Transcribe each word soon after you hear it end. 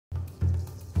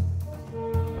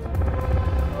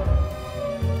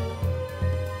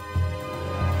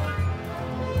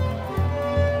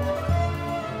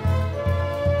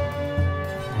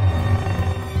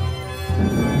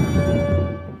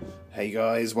Hey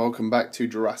guys, welcome back to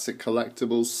Jurassic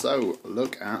Collectibles. So,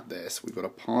 look at this. We've got a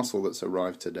parcel that's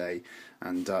arrived today,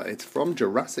 and it's from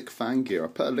Jurassic Fan Gear. I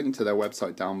put a link to their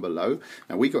website down below.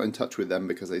 Now, we got in touch with them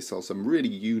because they sell some really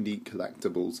unique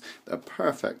collectibles that are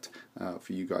perfect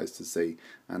for you guys to see,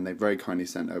 and they very kindly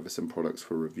sent over some products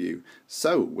for review.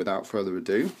 So, without further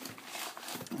ado,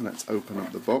 let's open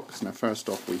up the box. Now, first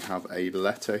off, we have a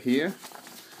letter here,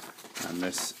 and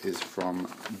this is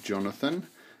from Jonathan.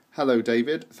 Hello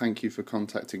David, thank you for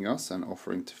contacting us and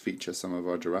offering to feature some of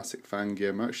our Jurassic Fan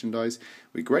Gear merchandise.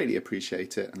 We greatly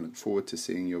appreciate it and look forward to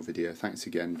seeing your video. Thanks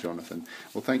again, Jonathan.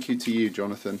 Well, thank you to you,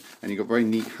 Jonathan, and you've got very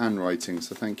neat handwriting,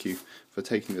 so thank you for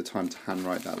taking the time to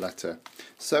handwrite that letter.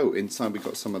 So, inside we've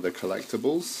got some of the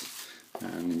collectibles,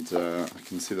 and I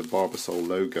can see the Barbasol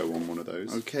logo on one of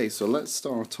those. Okay, so let's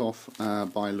start off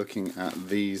by looking at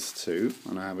these two,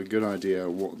 and I have a good idea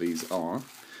what these are.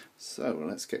 So,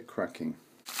 let's get cracking.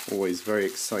 Always very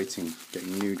exciting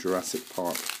getting new Jurassic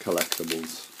Park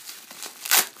collectibles.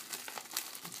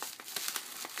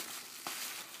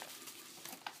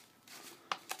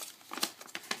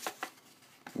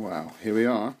 Wow, here we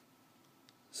are.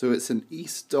 So it's an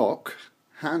e-stock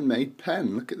handmade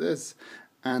pen, look at this.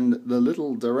 And the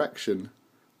little direction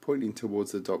pointing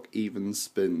towards the dock even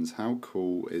spins. How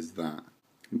cool is that?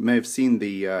 You may have seen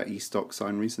the e-stock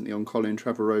sign recently on Colin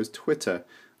Trevorrow's Twitter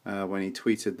when he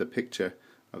tweeted the picture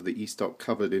of the e-stock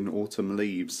covered in autumn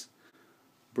leaves.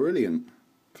 Brilliant.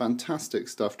 Fantastic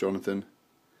stuff, Jonathan.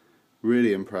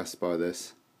 Really impressed by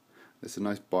this. It's a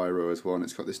nice biro as well, and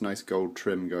it's got this nice gold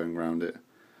trim going around it.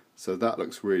 So that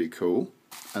looks really cool.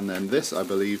 And then this, I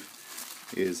believe,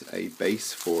 is a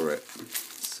base for it.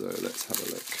 So let's have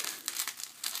a look.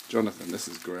 Jonathan, this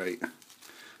is great.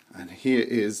 And here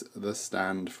is the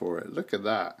stand for it. Look at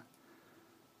that.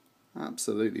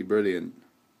 Absolutely brilliant.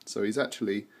 So he's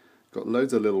actually got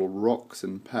loads of little rocks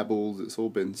and pebbles. It's all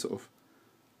been sort of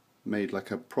made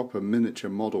like a proper miniature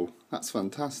model. That's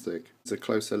fantastic. It's a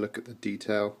closer look at the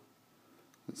detail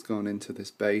that's gone into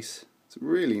this base. It's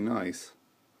really nice.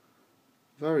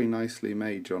 Very nicely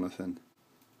made, Jonathan.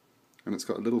 And it's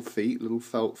got little feet, little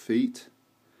felt feet.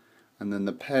 And then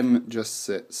the pen just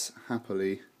sits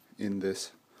happily in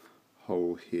this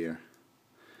hole here.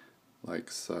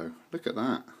 Like so. Look at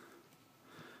that.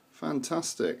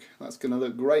 Fantastic. That's going to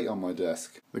look great on my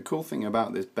desk. The cool thing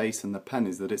about this base and the pen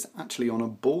is that it's actually on a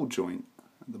ball joint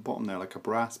at the bottom there, like a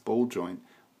brass ball joint,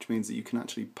 which means that you can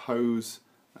actually pose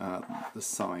the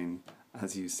sign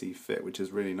as you see fit, which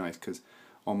is really nice because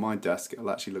on my desk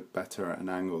it'll actually look better at an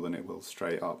angle than it will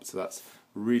straight up. So that's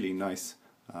really nice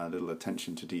little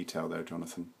attention to detail there,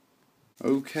 Jonathan.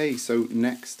 Okay, so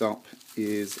next up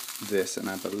is this, and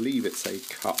I believe it's a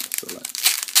cup. So let's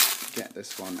get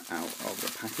this one out of the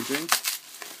packaging.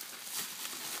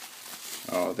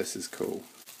 Oh, this is cool.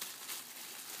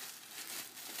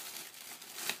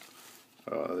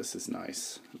 Oh, this is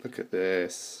nice. Look at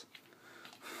this.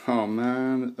 Oh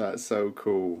man, that's so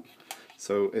cool.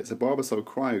 So it's a Barbasol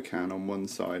Cryocan on one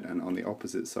side, and on the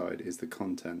opposite side is the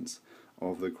contents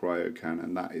of the Cryocan,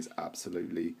 and that is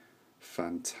absolutely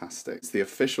fantastic. It's the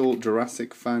official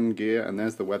Jurassic Fan Gear, and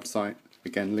there's the website,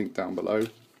 again linked down below.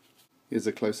 Here's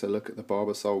a closer look at the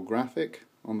Barbasol graphic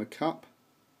on the cup.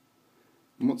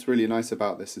 And what's really nice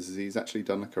about this is he's actually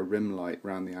done like a rim light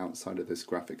around the outside of this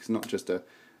graphic. It's not just a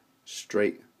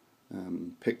straight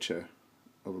picture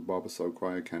of a Barbasol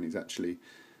Cryocan. He's actually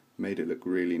made it look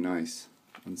really nice.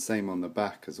 And same on the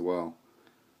back as well.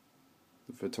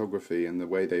 The photography and the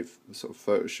way they've sort of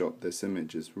photoshopped this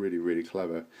image is really, really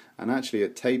clever. And actually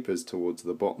it tapers towards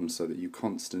the bottom so that you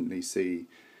constantly see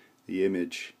the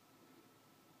image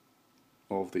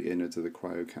of the innards of the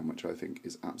Cryocan, which I think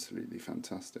is absolutely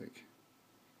fantastic.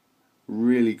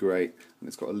 Really great, and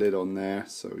it's got a lid on there,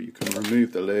 so you can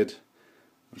remove the lid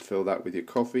and fill that with your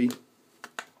coffee.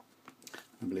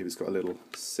 I believe it's got a little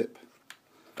sip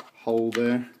hole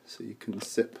there, so you can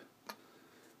sip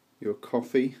your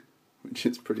coffee, which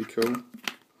is pretty cool.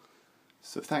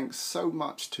 So thanks so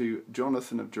much to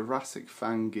Jonathan of Jurassic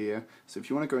Fan Gear. So if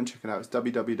you want to go and check it out, it's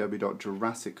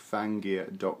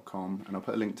www.jurassicfangear.com, and I'll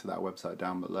put a link to that website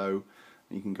down below,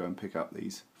 and you can go and pick up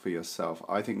these for yourself.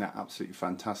 I think they're absolutely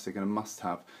fantastic and a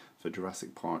must-have for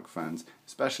Jurassic Park fans,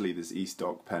 especially this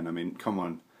e-stock pen. I mean, come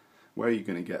on, where are you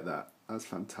going to get that? That's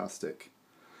fantastic.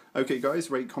 Okay guys,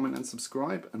 rate, comment and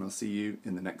subscribe, and I'll see you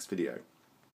in the next video.